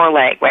one more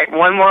leg. Right,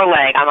 one more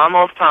leg. I'm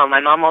almost home.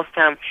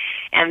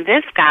 And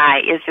this guy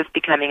is just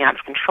becoming out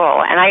of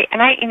control. And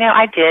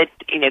I did,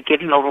 give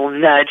him a little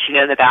nudge,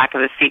 in the back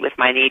of the seat with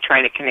my knee,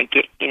 trying to kind of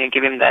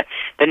give him the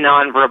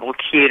nonverbal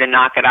cue to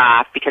knock it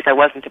off, because I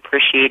wasn't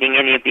appreciating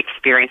any of the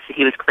experience that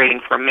he was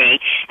creating for me.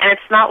 And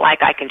it's not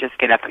like I can just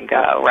get up and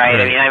go, right?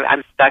 I mean,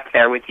 I'm stuck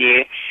there with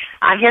you.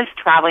 His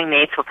traveling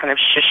mates were kind of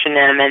shushing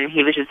him, and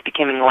he was just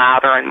becoming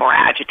louder and more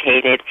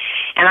agitated.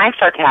 And I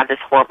started to have this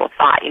horrible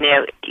thought,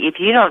 if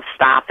you don't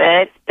stop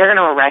it, they're going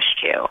to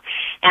arrest you.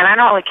 And I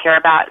don't really care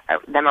about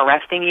them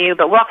arresting you,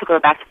 but we'll have to go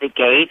back to the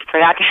gate for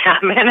that to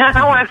happen. I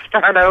don't want to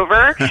start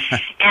over.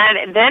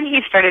 And then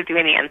he started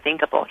doing the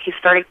unthinkable. He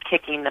started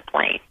kicking the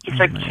plane. He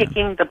started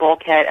kicking the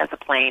bulkhead of the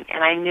plane,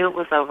 and I knew it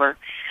was over.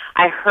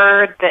 I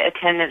heard the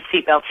attendant's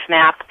seatbelt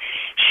snap.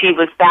 She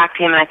was back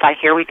to him, and I thought,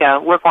 here we go.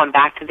 We're going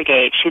back to the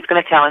gate. She's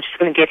going to tell him. She's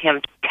going to give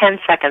him 10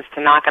 seconds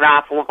to knock it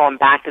off, and we're going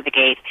back to the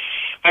gate.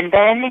 And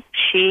then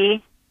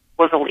she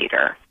was a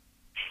leader.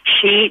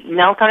 She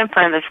knelt down in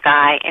front of this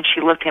guy, and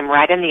she looked him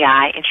right in the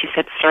eye, and she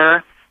said,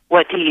 "Sir,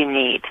 what do you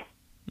need?"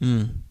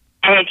 And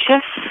it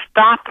just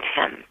stopped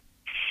him.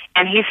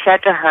 And he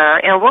said to her,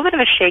 in a little bit of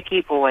a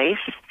shaky voice,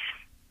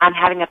 "I'm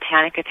having a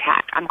panic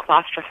attack. I'm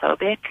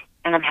claustrophobic,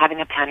 and I'm having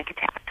a panic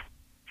attack."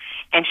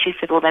 And she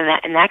said, "Well, then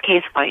in that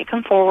case, why don't you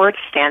come forward,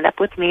 stand up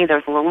with me.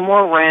 There's a little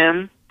more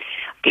room.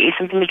 Get you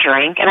something to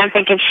drink." And I'm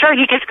thinking, sure,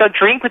 he gets to go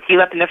drink with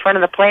you up in the front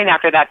of the plane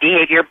after that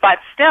behavior. But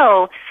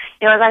still,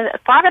 as I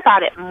thought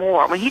about it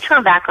more, when he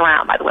turned back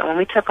around, by the way, when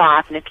we took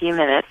off in a few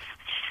minutes,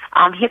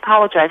 he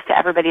apologized to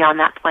everybody on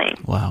that plane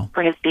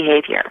for his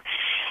behavior.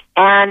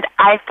 And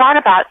I thought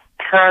about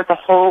her the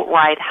whole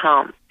ride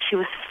home. She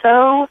was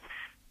so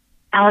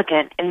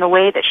elegant in the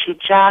way that she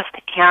just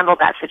handled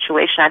that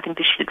situation. I think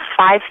that she did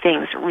 5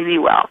 things really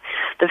well.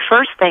 The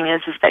first thing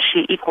is that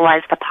she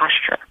equalized the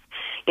posture.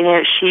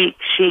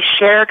 She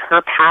shared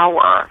her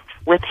power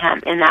with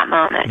him in that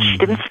moment. She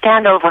didn't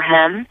stand over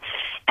him,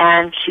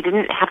 and she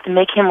didn't have to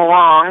make him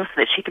wrong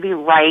so that she could be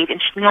right,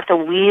 and she didn't have to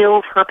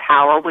wield her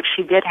power, which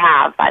she did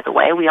have, by the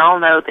way. We all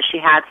know that she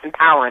had some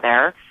power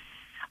there.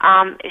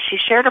 She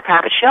shared her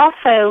power,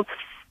 but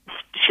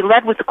she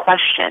led with a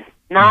question,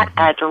 not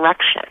a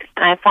direction.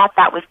 And I thought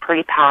that was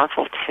pretty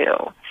powerful,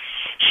 too.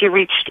 She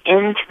reached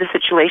into the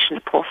situation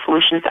to pull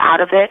solutions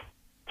out of it.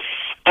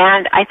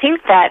 And I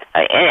think that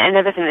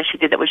another thing that she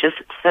did that was just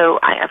so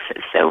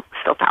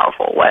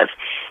powerful was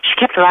she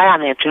kept her eye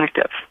on the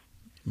objective.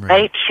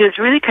 Right? She was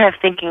really kind of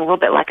thinking a little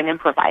bit like an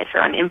improviser.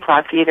 On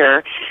improv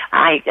theater,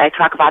 I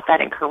talk about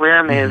that in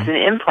career moves. In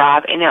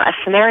improv, a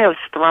scenario is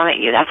thrown at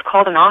you. That's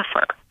called an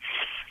offer.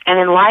 And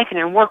in life and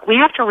in work, we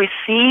have to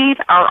receive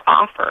our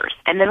offers,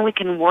 and then we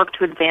can work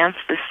to advance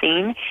the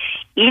scene,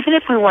 even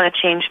if we want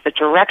to change the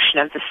direction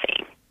of the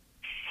scene.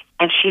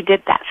 And she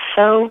did that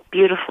so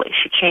beautifully.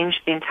 She changed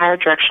the entire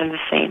direction of the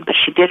scene, but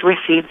she did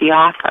receive the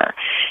offer.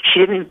 She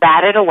didn't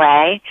bat it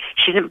away.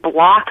 She didn't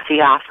block the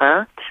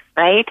offer,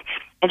 right?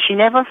 And she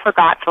never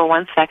forgot for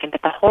 1 second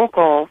that the whole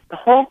goal, the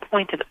whole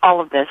point of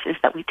all of this is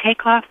that we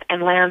take off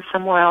and land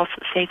somewhere else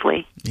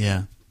safely.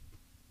 Yeah.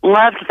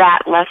 Loved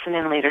that lesson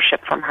in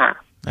leadership from her.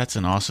 That's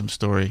an awesome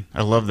story.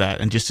 I love that.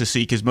 And just to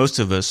see, because most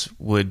of us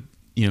would,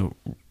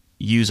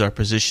 use our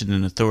position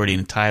and authority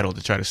and title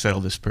to try to settle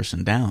this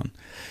person down.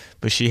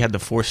 But she had the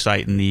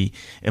foresight and the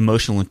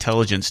emotional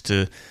intelligence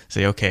to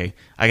say, okay,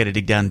 I got to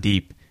dig down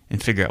deep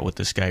and figure out what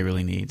this guy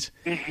really needs.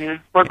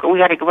 Mm-hmm.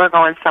 We're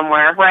going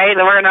somewhere, right?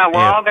 We're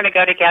all going to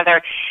go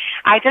together.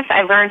 I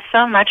learned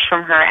so much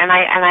from her, and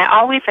I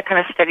always kind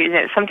of studied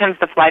it. Sometimes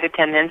the flight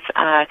attendants,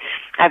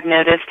 I've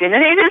noticed, and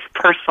it is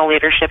personal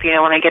leadership.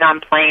 When I get on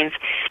planes,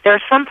 there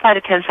are some flight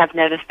attendants I've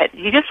noticed that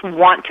you just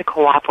want to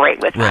cooperate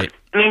with them.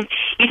 I mean,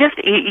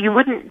 you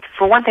wouldn't,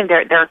 for one thing,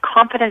 they're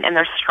confident and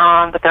they're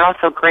strong, but they're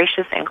also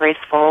gracious and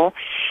graceful.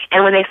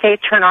 And when they say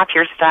turn off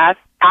your stuff,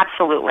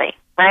 absolutely.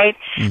 Right?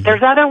 Mm-hmm.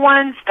 There's other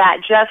ones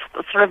that just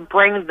sort of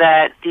bring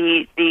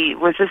the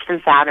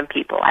resistance out in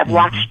people. I've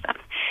watched them.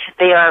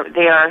 They're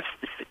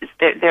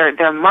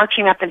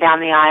marching up and down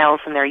the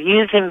aisles, and they're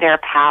using their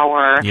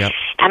power. Yep.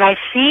 And I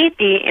see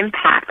the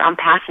impact on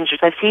passengers.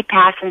 I see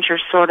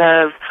passengers sort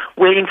of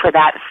waiting for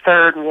that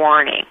third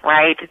warning,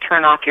 right, to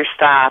turn off your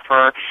stuff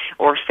or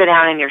sit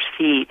down in your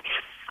seat.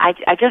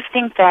 I just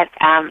think that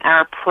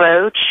our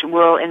approach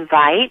will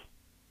invite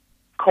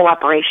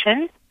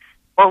cooperation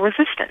or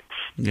resistance.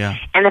 Yeah.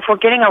 And if we're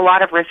getting a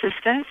lot of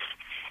resistance,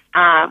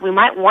 we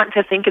might want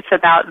to think it's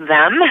about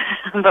them,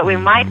 but we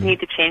might need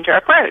to change our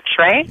approach,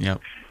 right?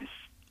 Yep.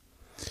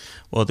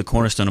 Well, the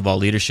cornerstone of all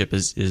leadership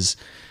is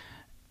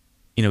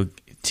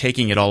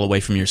taking it all away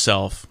from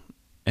yourself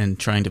and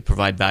trying to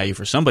provide value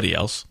for somebody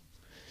else.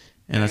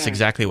 And that's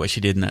exactly what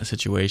she did in that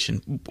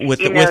situation, with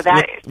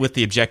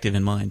the objective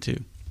in mind, too.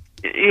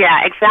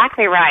 Yeah,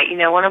 exactly right.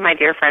 One of my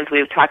dear friends,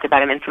 we've talked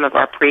about him in some of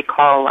our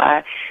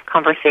pre-call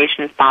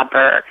conversations, Bob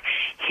Burke.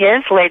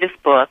 His latest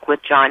book with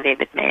John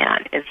David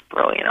Mann is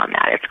brilliant on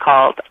that. It's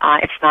called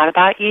It's Not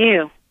About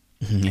You.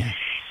 Yeah.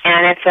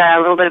 And it's a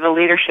little bit of a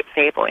leadership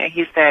fable.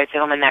 He's the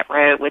gentleman that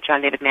wrote with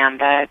John David Mann,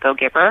 The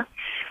Go-Giver.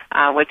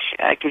 which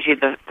gives you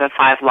the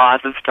 5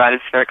 laws of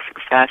stratospheric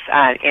success.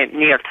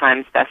 New York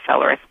Times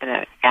bestseller. It's been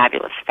a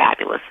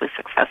fabulously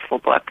successful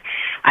book.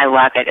 I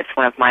love it. It's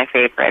one of my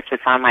favorites.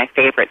 It's on my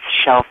favorites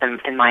shelf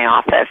in my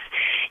office.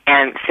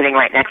 And sitting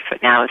right next to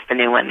it now is the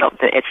new one,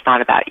 It's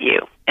Not About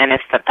You. And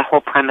it's the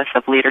whole premise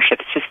of leadership.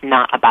 It's just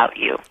not about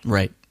you.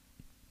 Right.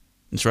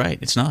 That's right.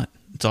 It's not.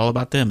 It's all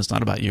about them. It's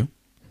not about you.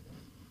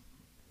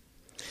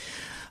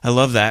 I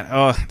love that.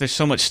 Oh, there's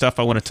so much stuff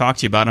I want to talk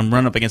to you about. I'm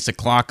running up against the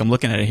clock. I'm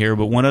looking at it here.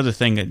 But one other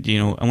thing that,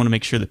 I want to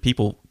make sure that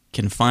people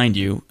can find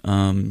you.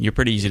 You're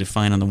pretty easy to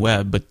find on the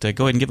web, but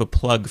go ahead and give a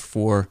plug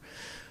for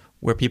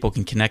where people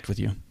can connect with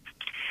you.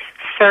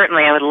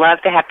 Certainly. I would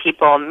love to have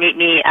people meet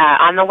me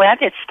on the web.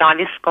 It's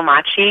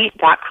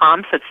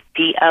DondiScumaci.com. So it's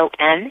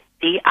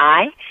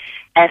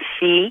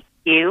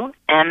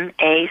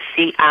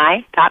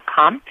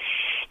DondiScumaci.com.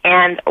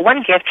 And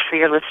one gift for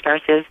your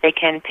listeners is they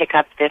can pick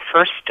up the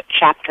first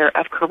chapter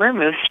of Career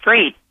Moves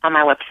free on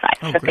my website.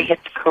 So if they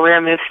hit the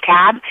Career Moves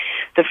tab,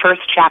 the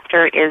first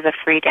chapter is a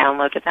free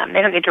download to them.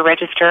 They don't need to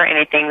register or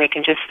anything. They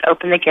can just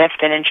open the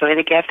gift and enjoy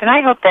the gift. And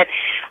I hope that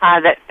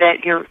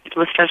that your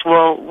listeners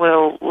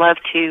will love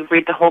to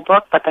read the whole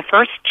book. But the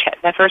first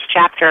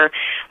chapter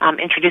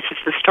introduces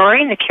the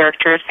story and the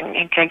characters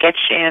and kind of gets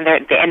you, and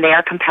they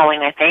are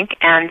compelling, I think.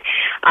 And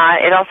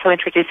it also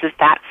introduces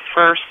that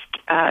first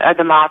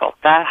the model,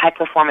 the high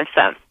performance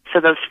zone. So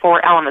those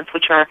 4 elements,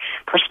 which are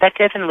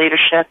perspective and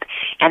leadership,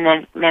 and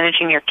then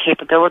managing your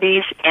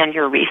capabilities and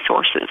your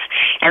resources.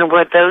 And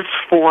where those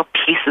 4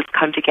 pieces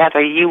come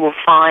together, you will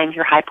find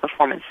your high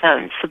performance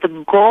zone. So the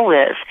goal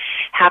is,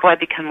 how do I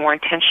become more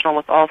intentional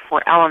with all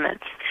 4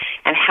 elements?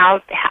 And how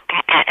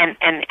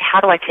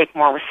do I take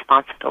more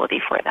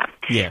responsibility for them?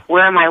 Yeah.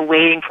 Where am I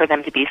waiting for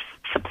them to be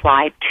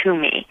supplied to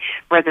me,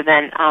 rather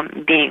than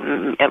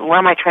where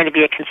am I trying to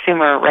be a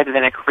consumer rather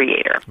than a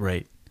creator?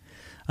 Right.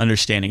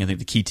 Understanding, I think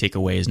the key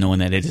takeaway is knowing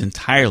that it is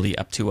entirely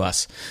up to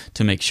us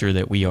to make sure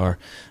that we are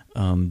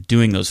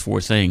doing those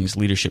 4 things: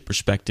 leadership,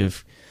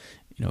 perspective,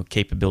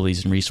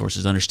 capabilities and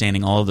resources.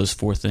 Understanding all of those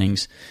 4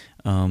 things,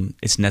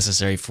 it's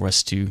necessary for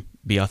us to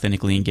be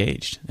authentically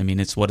engaged. I mean,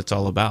 it's what it's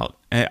all about.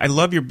 I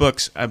love your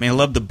books. I mean, I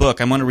love the book.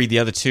 I'm going to read the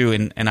other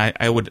 2, and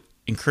I would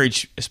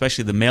encourage,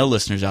 especially the male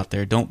listeners out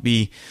there, don't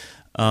be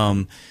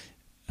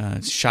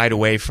shied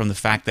away from the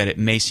fact that it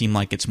may seem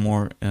like it's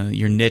more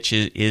your niche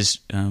is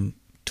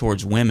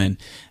towards women.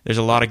 There's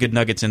a lot of good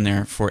nuggets in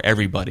there for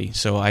everybody.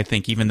 So I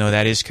think even though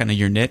that is kind of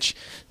your niche,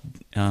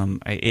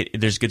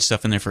 there's good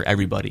stuff in there for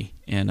everybody.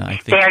 And I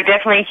think they are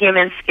definitely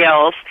human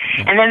skills.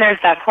 Yeah. And then there's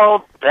that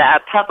whole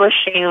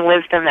publishing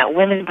wisdom that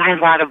women buy a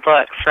lot of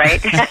books,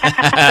 right?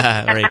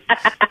 Right.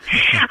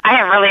 I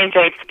have really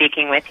enjoyed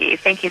speaking with you.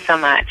 Thank you so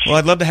much. Well,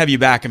 I'd love to have you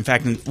back. In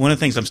fact, one of the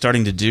things I'm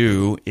starting to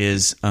do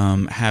is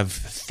have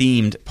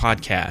themed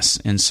podcasts.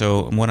 And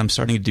so what I'm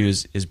starting to do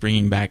is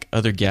bringing back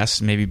other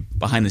guests, maybe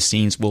behind the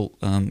scenes. We'll,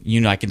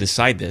 I can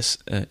decide this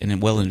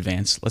well in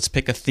advance. Let's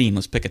pick a theme.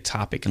 Let's pick a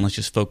topic, and let's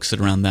just focus it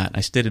around that.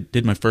 I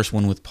did my first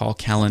one with Paul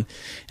Callan,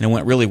 and it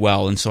went really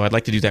well. And so I'd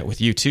like to do that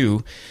with you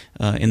too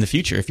in the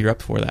future if you're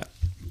up for that.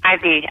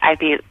 I'd be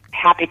happy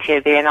to.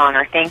 It'd be an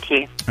honor. Thank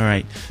you. All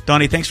right,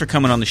 Dondi, thanks for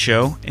coming on the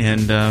show,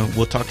 and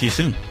we'll talk to you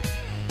soon.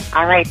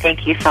 All right,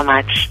 thank you so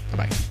much.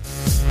 Bye-bye.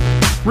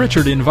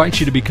 Richard invites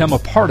you to become a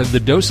part of the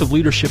Dose of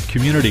Leadership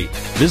community.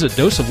 Visit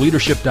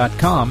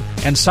doseofleadership.com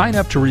and sign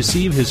up to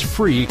receive his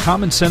free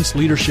Common Sense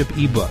Leadership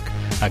ebook,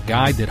 a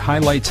guide that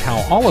highlights how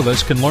all of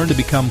us can learn to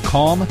become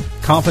calm,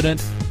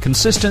 confident,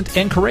 consistent,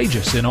 and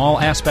courageous in all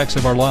aspects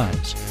of our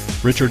lives.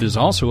 Richard is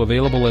also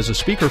available as a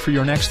speaker for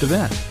your next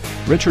event.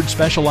 Richard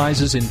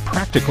specializes in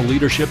practical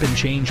leadership and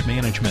change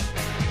management.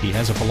 He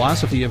has a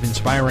philosophy of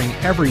inspiring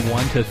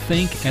everyone to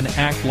think and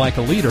act like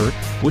a leader,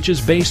 which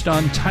is based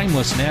on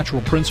timeless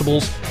natural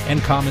principles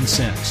and common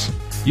sense.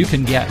 You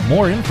can get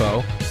more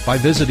info by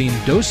visiting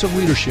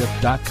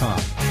doseofleadership.com.